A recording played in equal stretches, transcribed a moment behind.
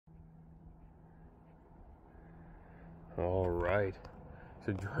All right,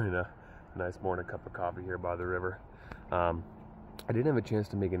 so enjoying a nice morning cup of coffee here by the river. I didn't have a chance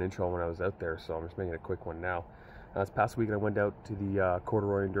to make an intro when I was out there, so I'm just making a quick one now. This past weekend I went out to the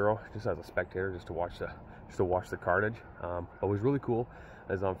Corduroy enduro just as a spectator, just to watch the carnage. What was really cool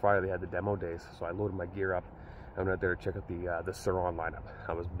is on Friday they had the demo days, so I loaded my gear up. I went out there to check out the SurRon lineup.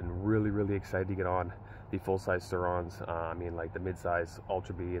 I was been really excited to get on the full-size SurRons. I mean, like the mid-size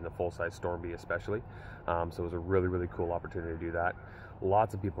Ultra B and the full-size Storm B especially. So it was a really cool opportunity to do that.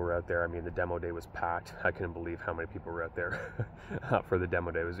 Lots of people were out there. I mean, the demo day was packed. I couldn't believe how many people were out there for the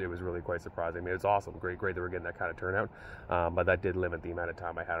demo day. It was really quite surprising. I mean, it's awesome. Great that we're getting that kind of turnout. But that did limit the amount of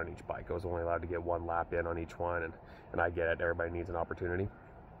time I had on each bike. I was only allowed to get one lap in on each one, and I get it. Everybody needs an opportunity.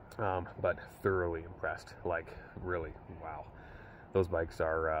 But thoroughly impressed. Like, really, wow. Those bikes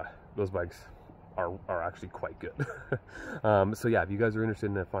are actually quite good. So yeah, if you guys are interested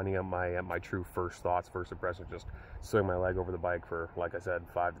in finding out my true first impressions, just swing my leg over the bike for, like I said,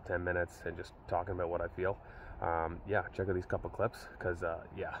 5 to 10 minutes and just talking about what I feel. Yeah, check out these couple clips, because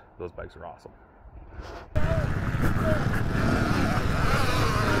yeah, those bikes are awesome.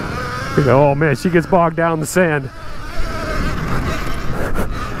 Oh man, she gets bogged down in the sand.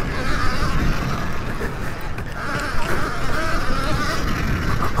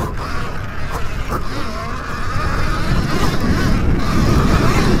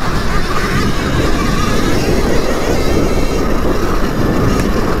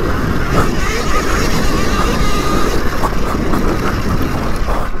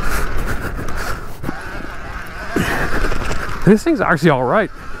 This thing's actually all right.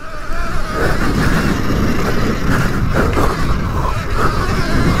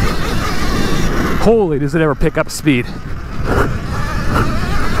 Holy, does it ever pick up speed.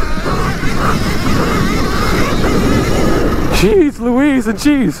 Jeez Louise and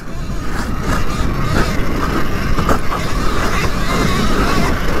cheese.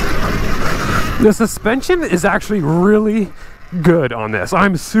 The suspension is actually really good on this.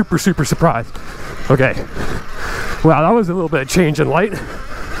 I'm super surprised. Okay. Wow, that was a little bit of change in light.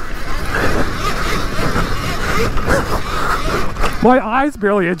 My eyes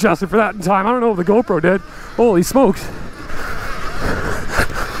barely adjusted for that in time. I don't know if the GoPro did. Holy smokes.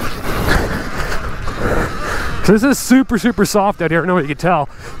 So this is super soft out here. I don't know what you can tell.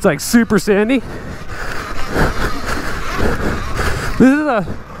 It's like super sandy. This is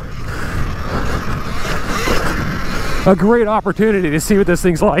a great opportunity to see what this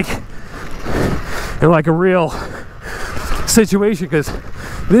thing's like in like a real situation, because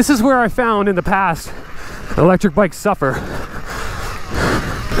this is where I found in the past electric bikes suffer.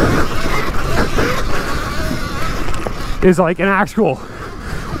 Is like an actual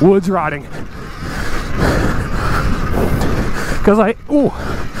woods riding. Because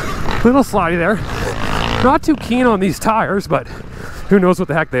little slidey there. Not too keen on these tires, but who knows what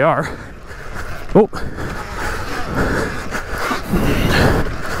the heck they are. Oh.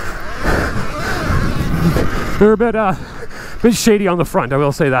 They're a bit shady on the front, I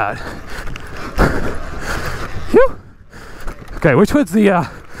will say that. Whew. Okay, which one's the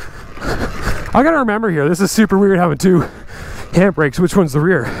I gotta remember here, this is super weird having two handbrakes. Which one's the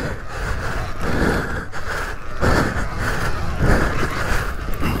rear?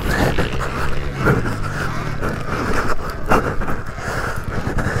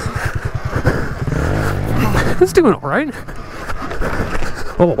 It's doing all right.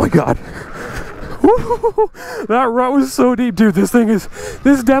 Oh my god. Woo, that rut was so deep, dude.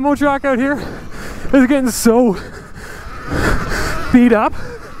 This demo track out here is getting so beat up.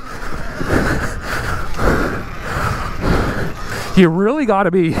 You really got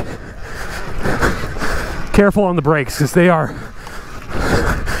to be careful on the brakes, because they are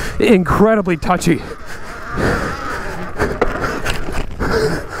incredibly touchy.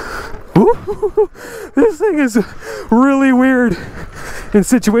 Woo, this thing is really weird in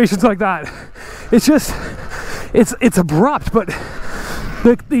situations like that. It's just, it's abrupt, but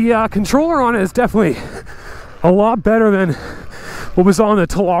the controller on it is definitely a lot better than what was on the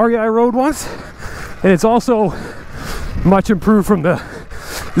Talaria I rode once, and it's also much improved from the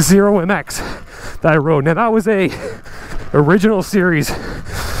Zero MX that I rode. Now that was a original series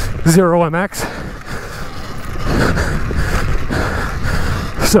Zero MX,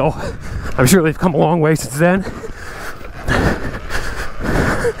 so I'm sure they've come a long way since then.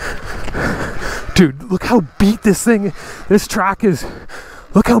 Dude, look how beat this track is.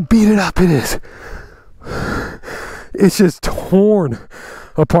 Look how beat it up it is. It's just torn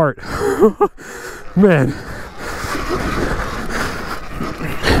apart. Man.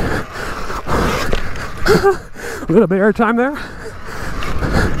 A little bit of air time there.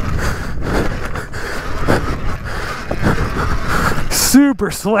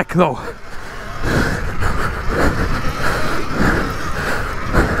 Super slick though.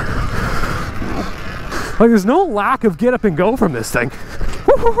 Like there's no lack of get up and go from this thing.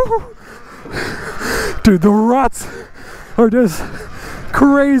 Dude, the ruts are just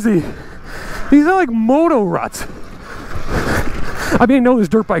crazy. These are like moto ruts. I mean, I know there's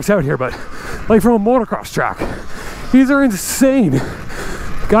dirt bikes out here, but like from a motocross track, these are insane.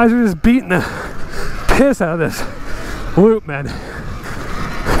 Guys are just beating the piss out of this loop, man.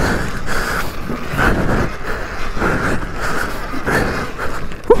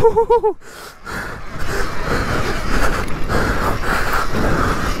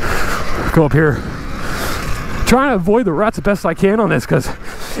 Go up here. Trying to avoid the ruts the best I can on this because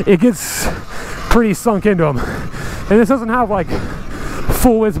it gets pretty sunk into them. And this doesn't have like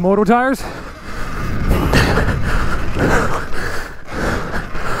full width moto tires.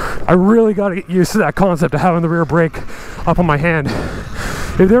 I really got to get used to that concept of having the rear brake up on my hand.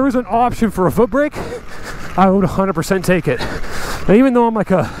 If there was an option for a foot brake, I would 100% take it. And even though I'm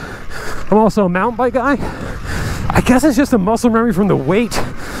also a mountain bike guy, I guess it's just a muscle memory from the weight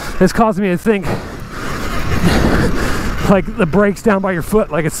that's causing me to think like the brakes down by your foot,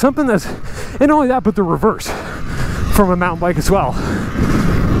 like it's something that's, and not only that, but the reverse from a mountain bike as well.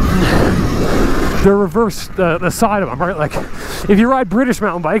 The reverse, the side of them, right? Like if you ride British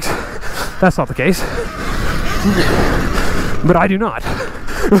mountain bikes, that's not the case, but I do not.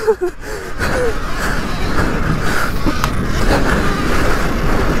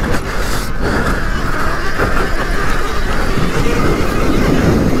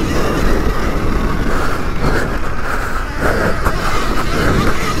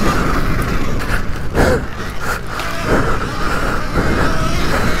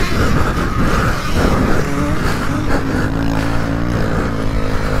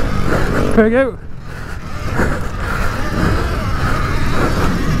 There we go.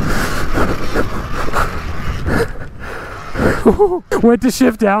 Went to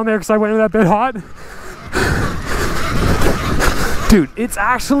shift down there because I went in that bit hot. Dude, it's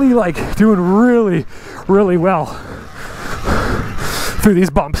actually like doing really, really well through these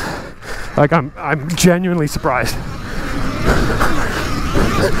bumps. Like I'm genuinely surprised.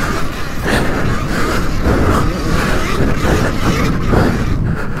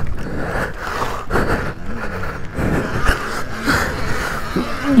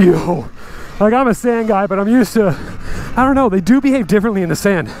 Yo, like I'm a sand guy, but I'm used to, I don't know, they do behave differently in the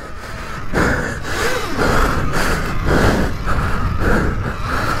sand.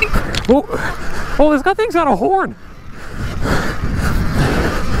 Oh, this thing's got a horn.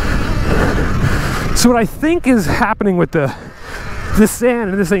 So what I think is happening with this sand,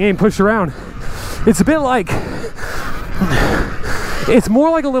 and this thing ain't pushed around, it's a bit like, it's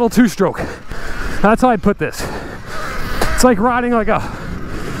more like a little two-stroke. That's how I'd put this. It's like riding like a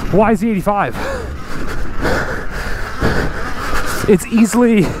YZ85. It's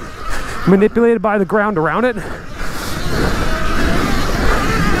easily manipulated by the ground around it.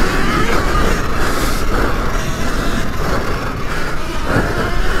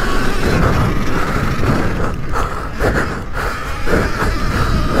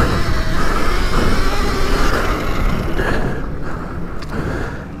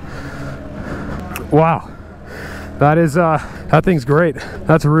 Wow, that is that thing's great.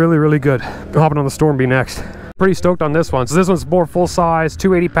 That's really, really good. Hopping on the Storm B next. Pretty stoked on this one. So this one's more full size,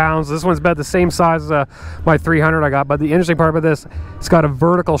 280 pounds. This one's about the same size as my 300 I got, but the interesting part about this, it's got a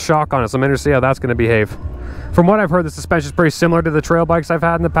vertical shock on it, so I'm interested to see how that's going to behave. From what I've heard, the suspension is pretty similar to the trail bikes I've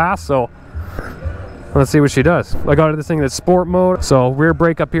had in the past, so let's see what she does. I got this thing in sport mode, so rear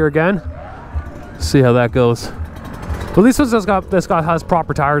brake up here again. See how that goes. Well, this guy has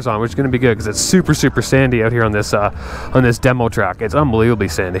proper tires on, which is going to be good because it's super, super sandy out here on this demo track. It's unbelievably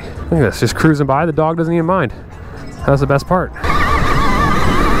sandy. Look at this, just cruising by. The dog doesn't even mind. That's the best part.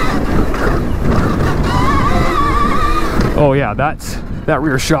 Oh yeah, that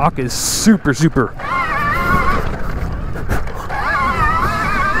rear shock is super, super.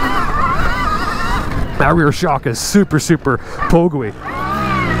 That rear shock is super, super pogoey.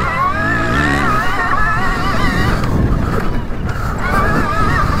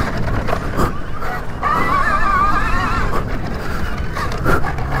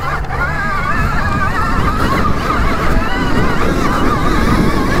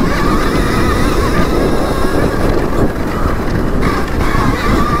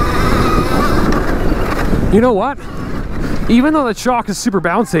 You know what? Even though the shock is super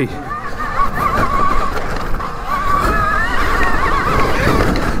bouncy,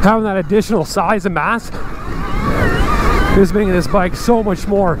 having that additional size and mass is making this bike so much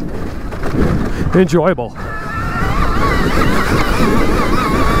more enjoyable.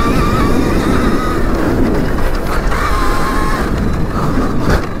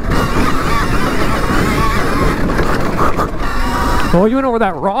 Oh, you went over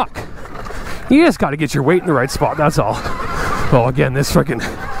that rock. You just got to get your weight in the right spot, that's all. Oh, again, this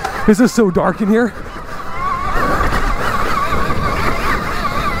is so dark in here.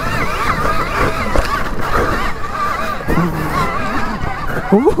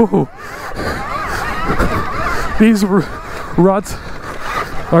 Ooh. These ruts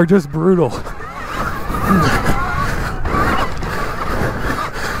are just brutal.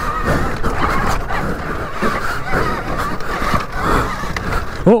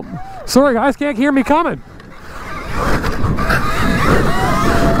 Oh, sorry guys, can't hear me coming.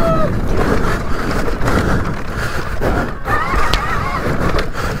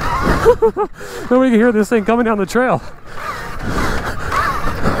 Nobody can hear this thing coming down the trail.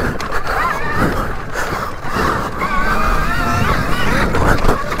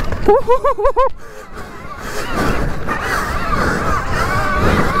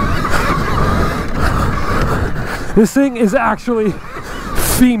 This thing is actually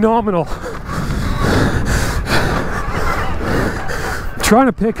phenomenal. I'm trying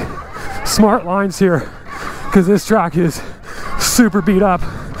to pick smart lines here because this track is super beat up.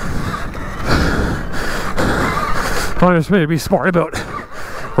 I'm just going to be smart about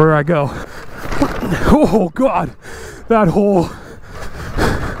where I go. Oh God, that hole.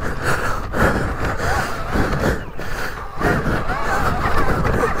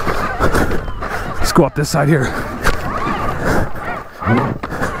 Let's go up this side here.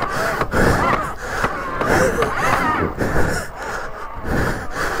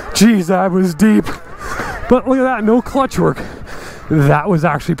 Jeez, that was deep. But look at that, no clutch work. That was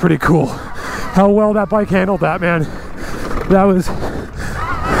actually pretty cool. How well that bike handled that, man. That was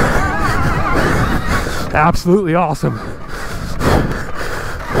absolutely awesome.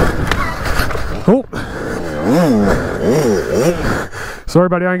 Oh. Sorry,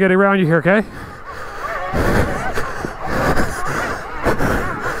 buddy, I'm getting around you here, okay?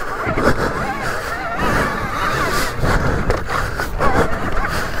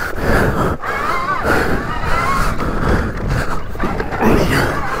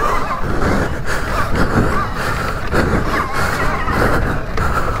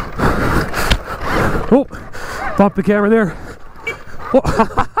 Oh, bump the camera there.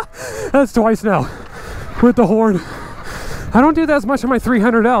 Oh, that's twice now with the horn. I don't do that as much on my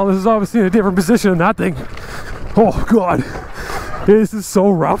 300L. This is obviously in a different position than that thing. Oh God, this is so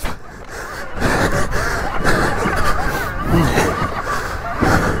rough.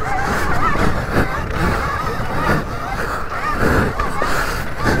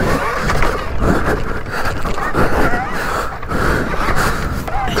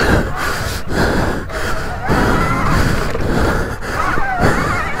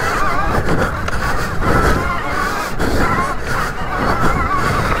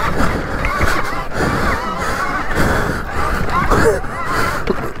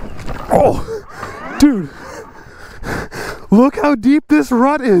 Oh, dude, look how deep this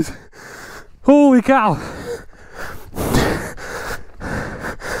rut is. Holy cow.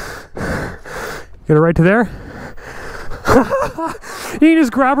 Get it right to there. You can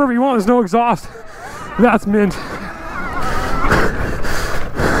just grab wherever you want, there's no exhaust. That's mint.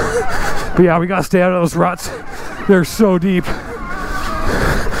 But yeah, we gotta stay out of those ruts. They're so deep.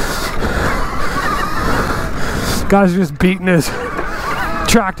 Guys are just beating this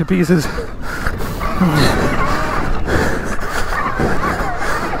track to pieces.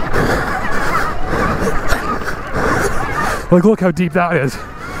 Like, look how deep that is.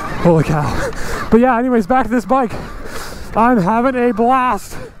 Holy cow. But yeah, anyways, back to this bike. I'm having a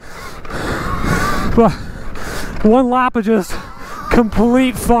blast. But one lap of just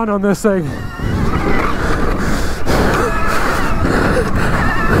complete fun on this thing.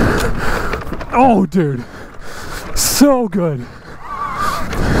 Oh, dude. So good.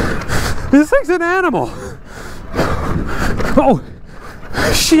 This thing's an animal. Oh,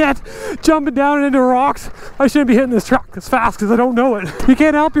 shit. Jumping down and into rocks. I shouldn't be hitting this track as fast because I don't know it. You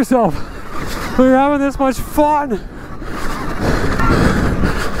can't help yourself when you're having this much fun.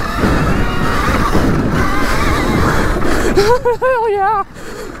 Hell yeah,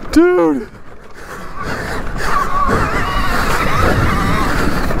 dude.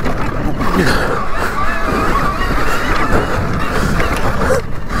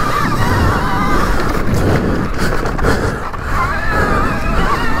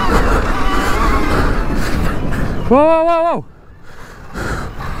 Whoa, whoa, whoa, whoa.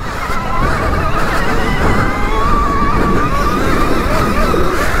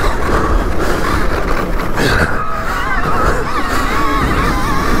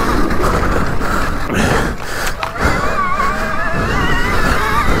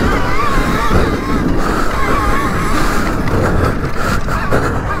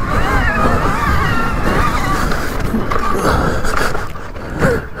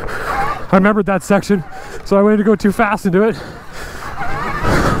 I remembered that section, so I waited to go too fast into it.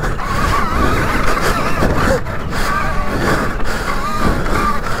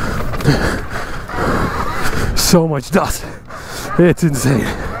 So much dust. It's insane.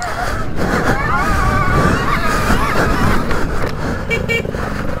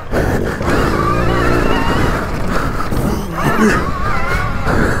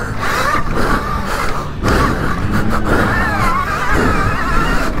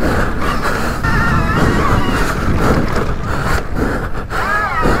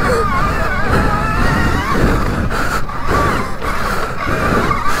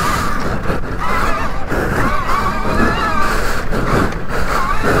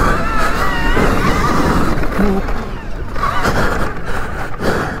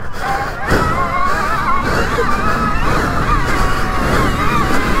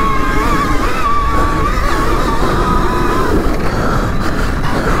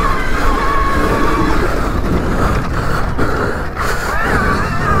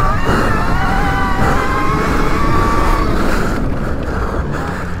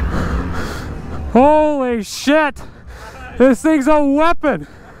 Holy shit! This thing's a weapon!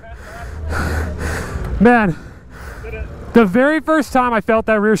 Man, the very first time I felt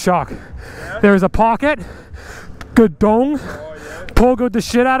that rear shock, there was a pocket, good dong, pull good the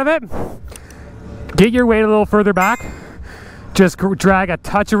shit out of it, get your weight a little further back, just drag a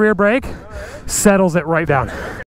touch of rear brake, settles it right down.